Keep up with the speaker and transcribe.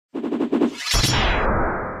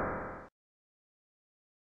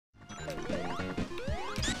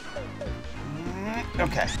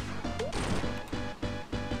Okay.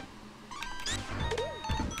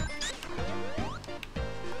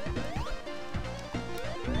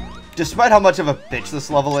 Despite how much of a bitch this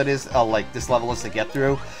level is to get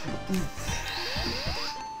through,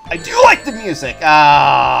 I do like the music.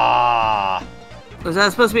 Ah. Was that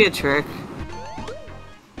supposed to be a trick?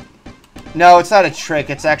 No, it's not a trick.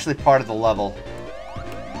 It's actually part of the level.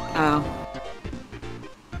 Oh.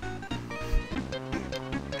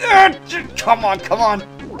 Come on, come on.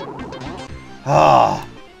 Ah.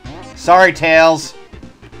 Sorry, Tails.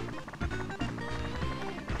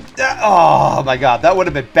 Oh my god, that would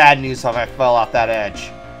have been bad news if I fell off that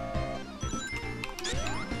edge.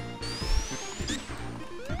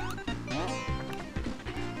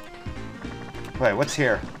 Wait, what's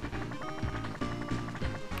here?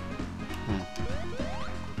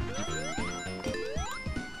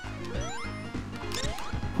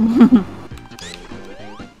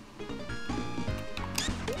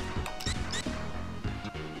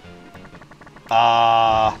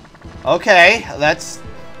 Okay, that's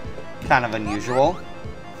kind of unusual.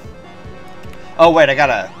 Oh wait, I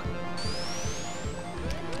gotta...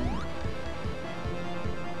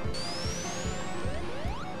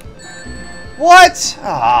 What?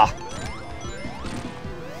 Ah.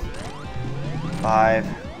 5,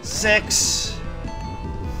 6.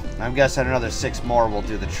 I'm guessing another 6 more will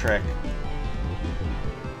do the trick.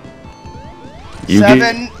 You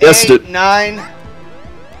 7, 8, 9.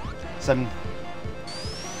 7.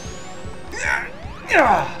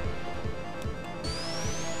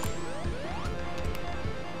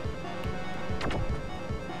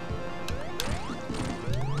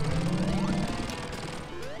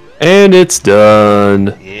 And it's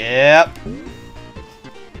done. Yep.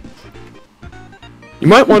 You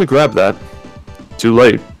might want to grab that. Too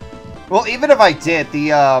late. Well, even if I did,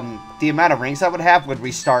 the amount of rings I would have would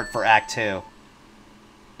restart for Act 2.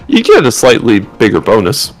 You get a slightly bigger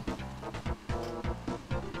bonus.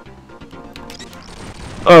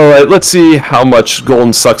 Alright, let's see how much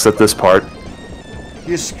Golden sucks at this part.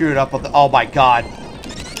 You screwed up with the... Oh my god.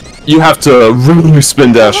 You have to really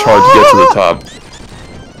spin dash hard to get to the top.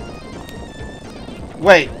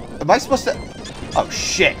 Wait, am I supposed to... Oh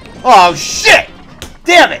shit. Oh shit!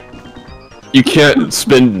 Damn it! You can't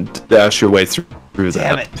spin dash your way through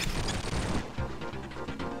that. Damn it.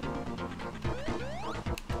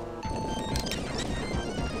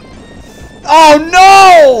 Oh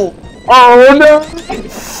no! Oh no!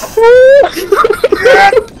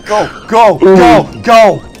 Go, go, go,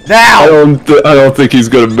 go! Now! I don't think he's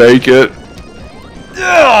gonna make it.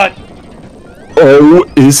 Ugh.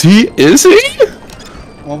 Oh, is he? Is he?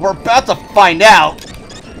 Well, we're about to find out.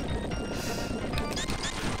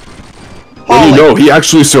 What do you know? He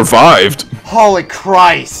actually survived. Holy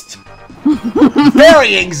Christ!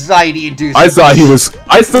 Very anxiety-inducing. I thought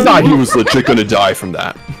he was legit gonna die from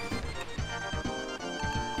that.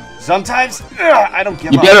 Sometimes, I don't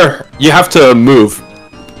give up. You have to move.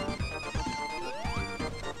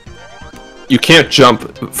 You can't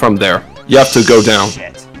jump from there. You have to go down.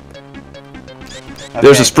 Shit. Okay.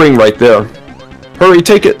 There's a spring right there. Hurry,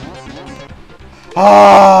 take it.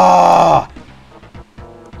 Ah!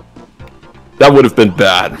 That would have been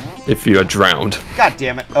bad if you had drowned. God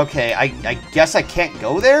damn it. Okay, I guess I can't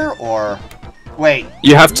go there, or... Wait.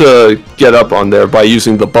 You have to get up on there by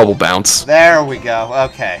using the bubble bounce. There we go.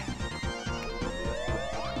 Okay.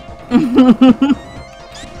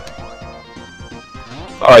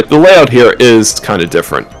 Alright, the layout here is kind of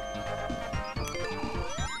different.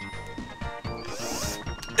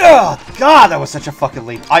 Oh, God, that was such a fucking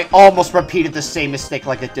leap. I almost repeated the same mistake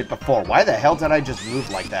like I did before. Why the hell did I just move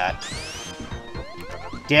like that?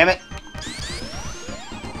 Damn it.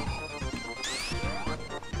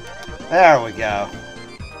 There we go.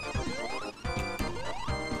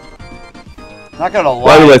 Not gonna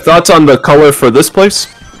lie. By the way, thoughts on the color for this place?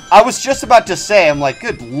 I was just about to say, I'm like,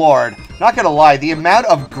 good lord. Not gonna lie, the amount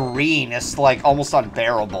of green is, like, almost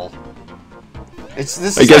unbearable. I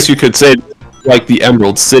guess you could say, like the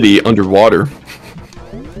Emerald City underwater.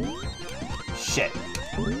 Shit.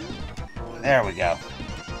 There we go.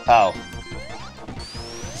 Oh.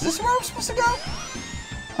 Is this where I'm supposed to go?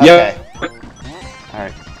 Okay. Yeah.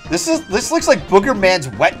 Alright. This looks like Booger Man's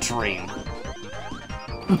wet dream.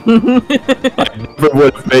 I never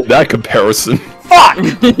would have made that comparison. Fuck!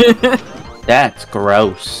 That's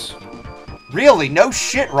gross. Really? No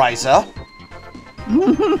shit, Ryza.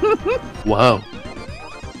 Whoa.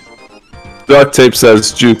 Duct Tape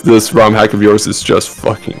says, Juke, this ROM hack of yours is just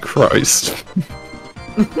fucking Christ.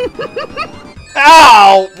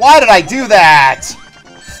 Ow! Why did I do that?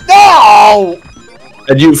 No!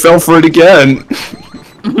 And you fell for it again.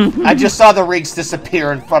 I just saw the rings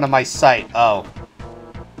disappear in front of my sight. Oh.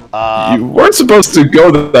 You weren't supposed to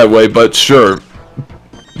go that way, but sure.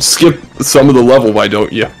 Skip some of the level, why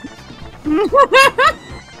don't you?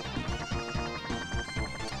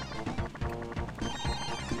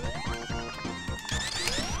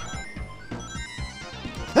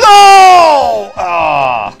 No!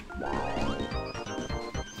 Ah.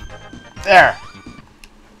 There.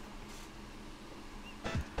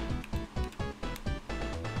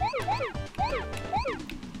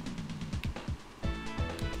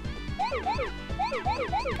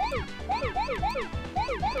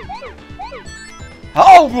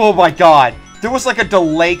 Oh my god! There was like a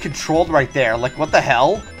delay controlled right there. Like, what the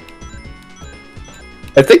hell?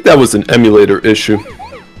 I think that was an emulator issue.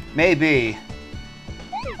 Maybe.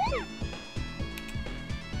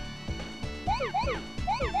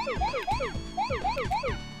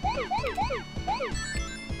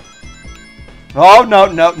 Oh, no,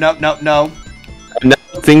 no, no, no, no. And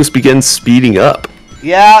now things begin speeding up.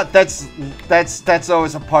 Yeah, that's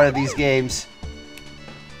always a part of these games.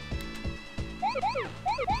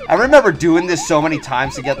 I remember doing this so many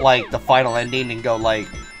times to get, like, the final ending and go, like,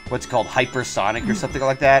 what's it called, hypersonic or something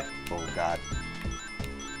like that. Oh, God.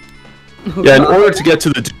 Yeah, in order to get to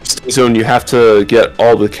the Doomsday Zone, you have to get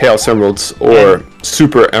all the Chaos Emeralds or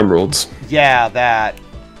Super Emeralds. Yeah, that.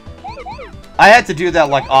 I had to do that,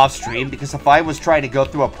 like, off-stream, because if I was trying to go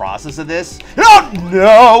through a process of this... Oh,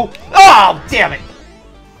 no! Oh, damn it!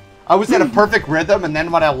 I was in a perfect rhythm, and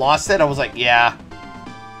then when I lost it, I was like, yeah.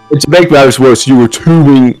 And to make matters worse, you were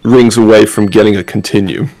 2 rings away from getting a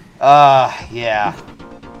continue. Yeah.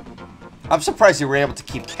 I'm surprised you were able to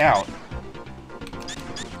keep count.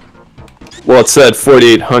 Well, it said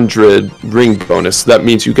 4,800 ring bonus. That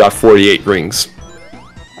means you got 48 rings.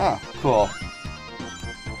 Oh, cool.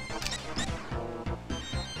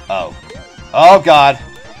 Oh. Oh, God.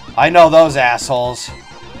 I know those assholes.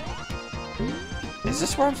 Is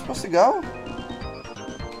this where I'm supposed to go?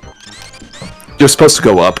 You're supposed to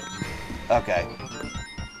go up. Okay.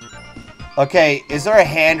 Okay, is there a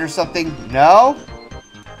hand or something? No?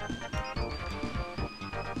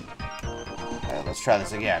 Okay, let's try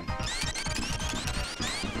this again.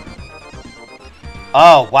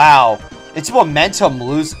 Oh, wow. Its momentum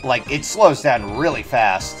it slows down really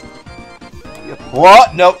fast.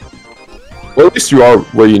 What? Nope. Well, at least you are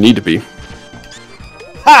where you need to be.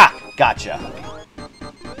 Ha! Gotcha.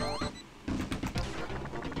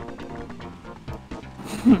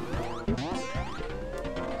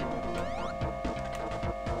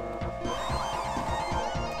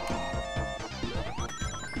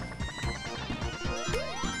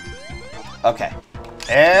 Okay.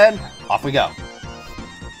 And off we go.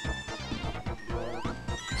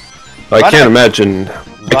 I can't imagine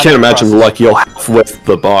the luck you'll have with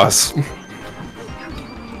the boss.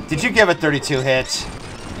 Did you give it 32 hits?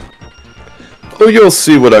 Oh, you'll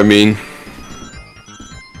see what I mean.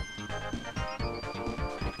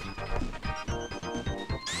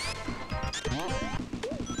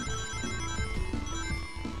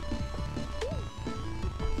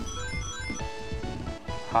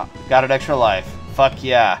 Huh, got an extra life. Fuck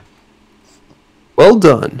yeah. Well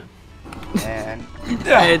done. And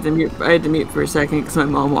I had to mute for a second because my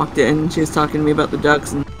mom walked in and she was talking to me about the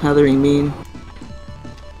ducks and how they're being mean.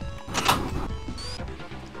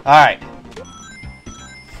 alright.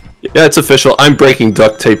 Yeah, it's official. I'm breaking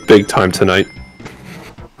duct tape big time tonight.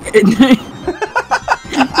 you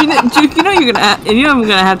know I'm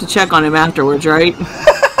gonna have to check on him afterwards, right?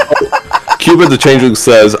 Cuba the Changeling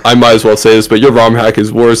says, I might as well say this, but your Romhack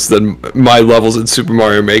is worse than my levels in Super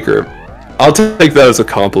Mario Maker. I'll take that as a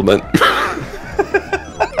compliment.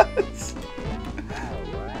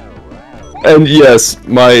 And yes,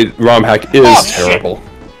 my Romhack is terrible.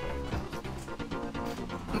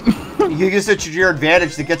 You use it to your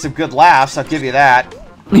advantage to get some good laughs, I'll give you that.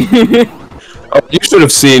 Oh, you should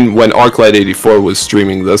have seen when ArcLight84 was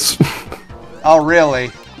streaming this. Oh,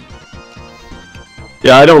 really?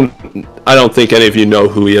 Yeah, I don't think any of you know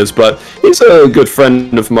who he is, but he's a good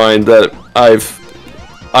friend of mine that I've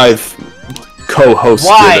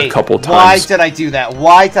co-hosted a couple times. Why did I do that?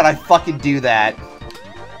 Why did I fucking do that?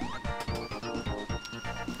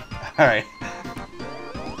 Alright.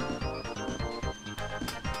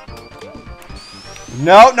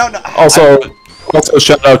 No. Also,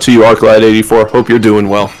 shout out to you, ArcLight84. Hope you're doing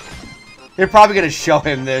well. You're probably gonna show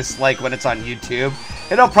him this, like, when it's on YouTube.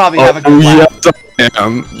 And he'll probably have a good laugh. Yes, I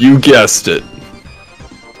am. You guessed it.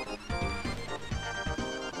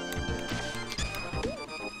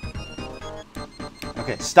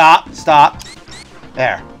 Okay, stop.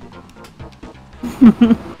 There.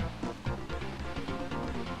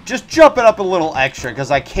 Just jump it up a little extra,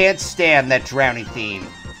 because I can't stand that drowning theme.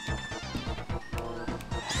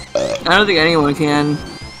 I don't think anyone can.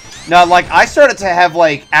 No, like, I started to have,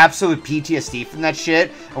 like, absolute PTSD from that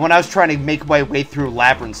shit, and when I was trying to make my way through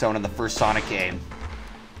Labyrinth Zone in the first Sonic game.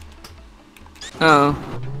 Oh.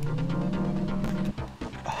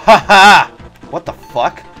 Haha! What the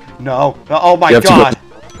fuck? No. Oh my god.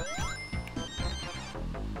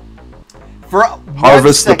 For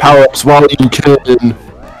harvest the power-ups while you can.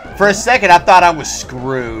 For a second, I thought I was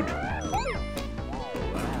screwed.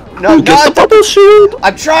 No, Ooh, get the bubble shield!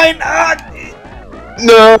 I'm trying.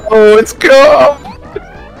 No, it's gone.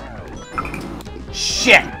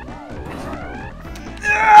 Shit.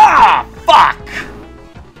 Ah, fuck.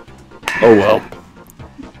 Oh well.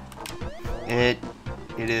 It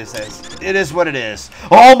is what it is.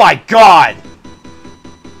 Oh my god.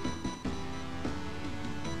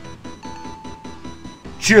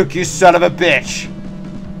 Juke, you son of a bitch.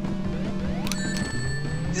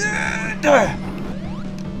 Do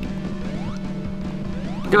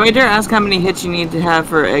I dare ask how many hits you need to have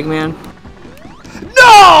for Eggman?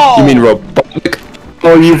 No! You mean robotic?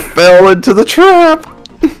 Oh, you fell into the trap!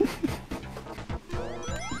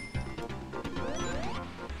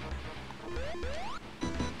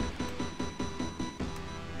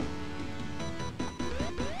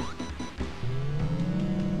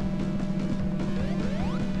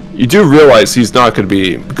 You do realize he's not going to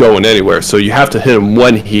be going anywhere, so you have to hit him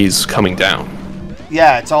when he's coming down.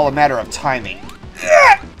 Yeah, it's all a matter of timing.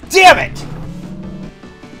 Damn it!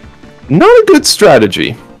 Not a good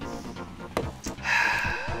strategy.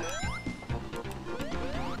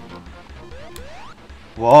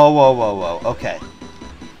 Whoa, whoa, whoa, whoa. Okay.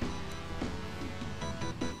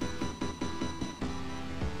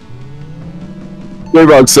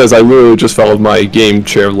 Wayrog says I literally just fell in my game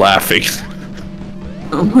chair laughing.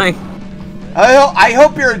 Oh my. I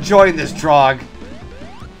hope you're enjoying this, Drog.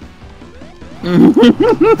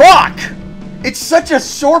 Fuck! It's such a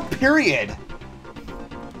short period.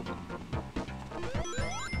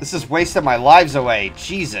 This is wasting my lives away.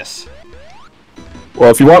 Jesus.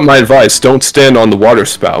 Well, if you want my advice, don't stand on the water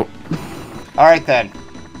spout. Alright then.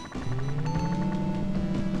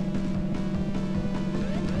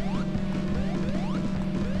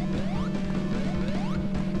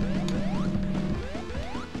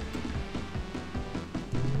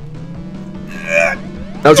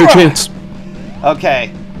 Now's your chance.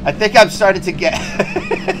 Okay. I think I'm starting to get...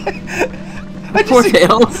 Poor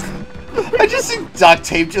Tails. I just think Duct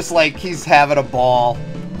Tape just like he's having a ball.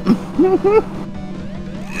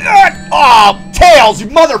 Oh, Tails, you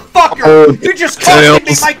motherfucker! Oh, you just costed me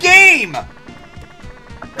Tails. my game!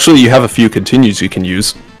 Actually, you have a few continues you can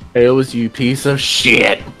use. Tails, you piece of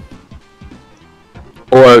shit.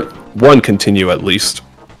 Or one continue at least.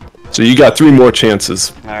 So you got 3 more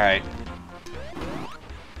chances. Alright.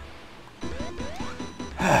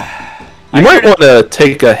 You might want to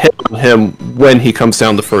take a hit on him when he comes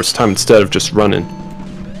down the first time instead of just running.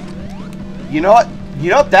 You know what?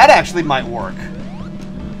 You know what? That actually might work.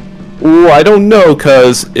 Ooh, I don't know,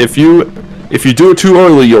 cause if you do it too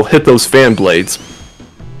early, you'll hit those fan blades.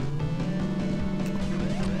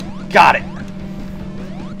 Got it.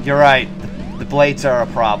 You're right. The blades are a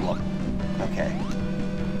problem. Okay.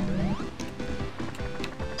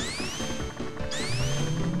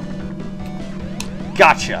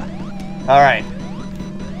 Gotcha. Alright.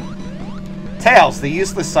 Tails, the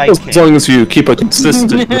useless sidekick. As long as you keep a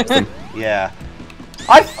consistent rhythm. Yeah.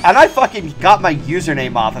 I fucking got my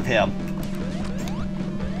username off of him.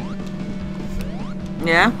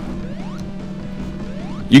 Yeah?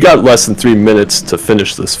 You got less than 3 minutes to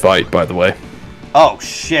finish this fight, by the way. Oh,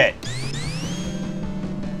 shit.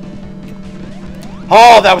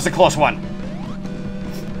 Oh, that was a close one.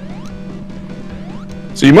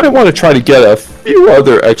 So you might want to try to get a few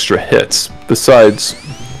other extra hits, besides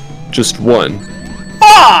just one.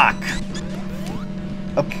 Fuck!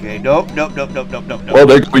 Okay, nope. Well,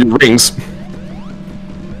 there go your rings.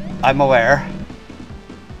 I'm aware.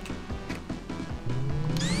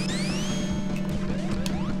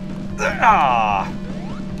 Ah.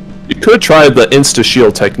 You could try the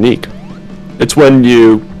insta-shield technique. It's when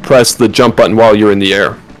you press the jump button while you're in the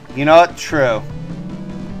air. You know what? True.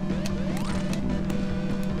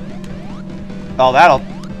 Oh, that'll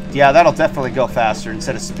definitely go faster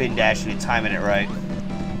instead of spin dashing and timing it right.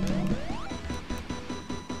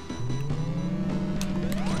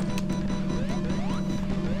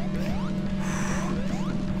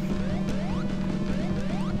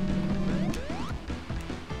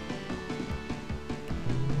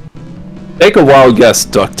 Take a wild guess,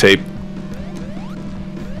 Duct Tape.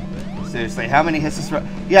 Seriously, how many hits this?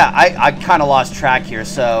 Yeah, I kind of lost track here,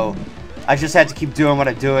 so I just had to keep doing what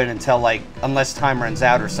I'm doing until, like, unless time runs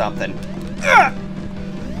out or something.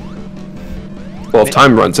 Well, if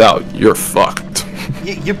time runs out, you're fucked.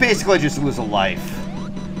 You basically just lose a life.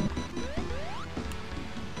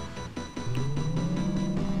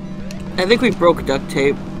 I think we broke duct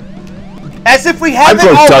tape. As if we I haven't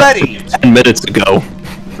broke already! duct tape 10 minutes ago.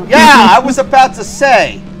 Yeah, I was about to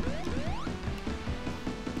say.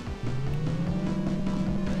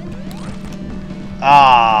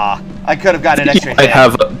 Ah, I could have got an extra hit.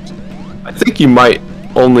 I think you might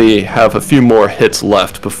only have a few more hits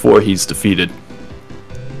left before he's defeated.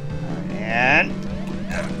 And...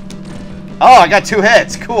 Oh, I got 2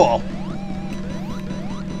 hits. Cool.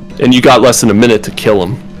 And you got less than a minute to kill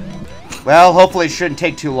him. Well, hopefully it shouldn't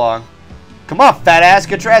take too long. Come on, fat ass,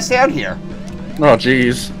 get your ass down here. Oh,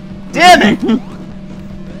 jeez. Damn it!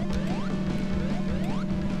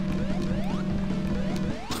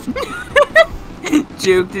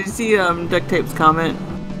 Juke, did you see duct tape's comment?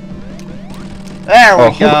 There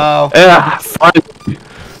we go. Yeah, fine.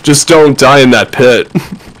 Just don't die in that pit.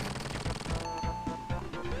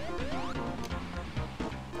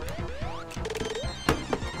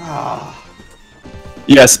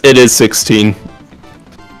 Yes, it is 16.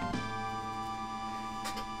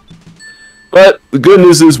 But the good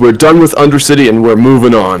news is we're done with Undercity and we're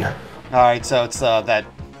moving on. Alright, so it's that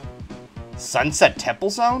Sunset Temple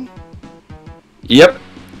Zone? Yep.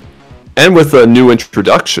 And with a new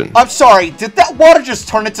introduction. I'm sorry, did that water just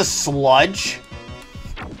turn into sludge?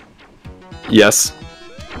 Yes.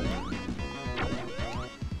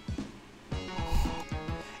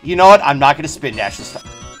 You know what? I'm not going to spin dash this time.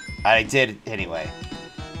 I did anyway.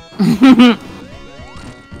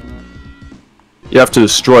 You have to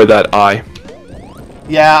destroy that eye.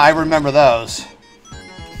 Yeah, I remember those.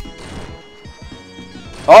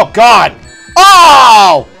 Oh, God!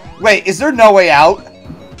 Oh! Wait, is there no way out?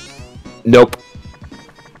 Nope.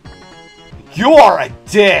 You're a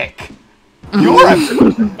dick! You're a...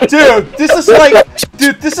 Dude, this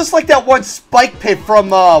is like that one spike pit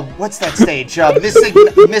from, what's that stage?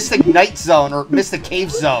 Mystic Night Zone, or Mystic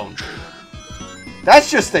Cave Zone.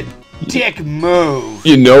 That's just a dick move.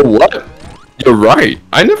 You know what? You're right.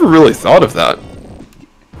 I never really thought of that.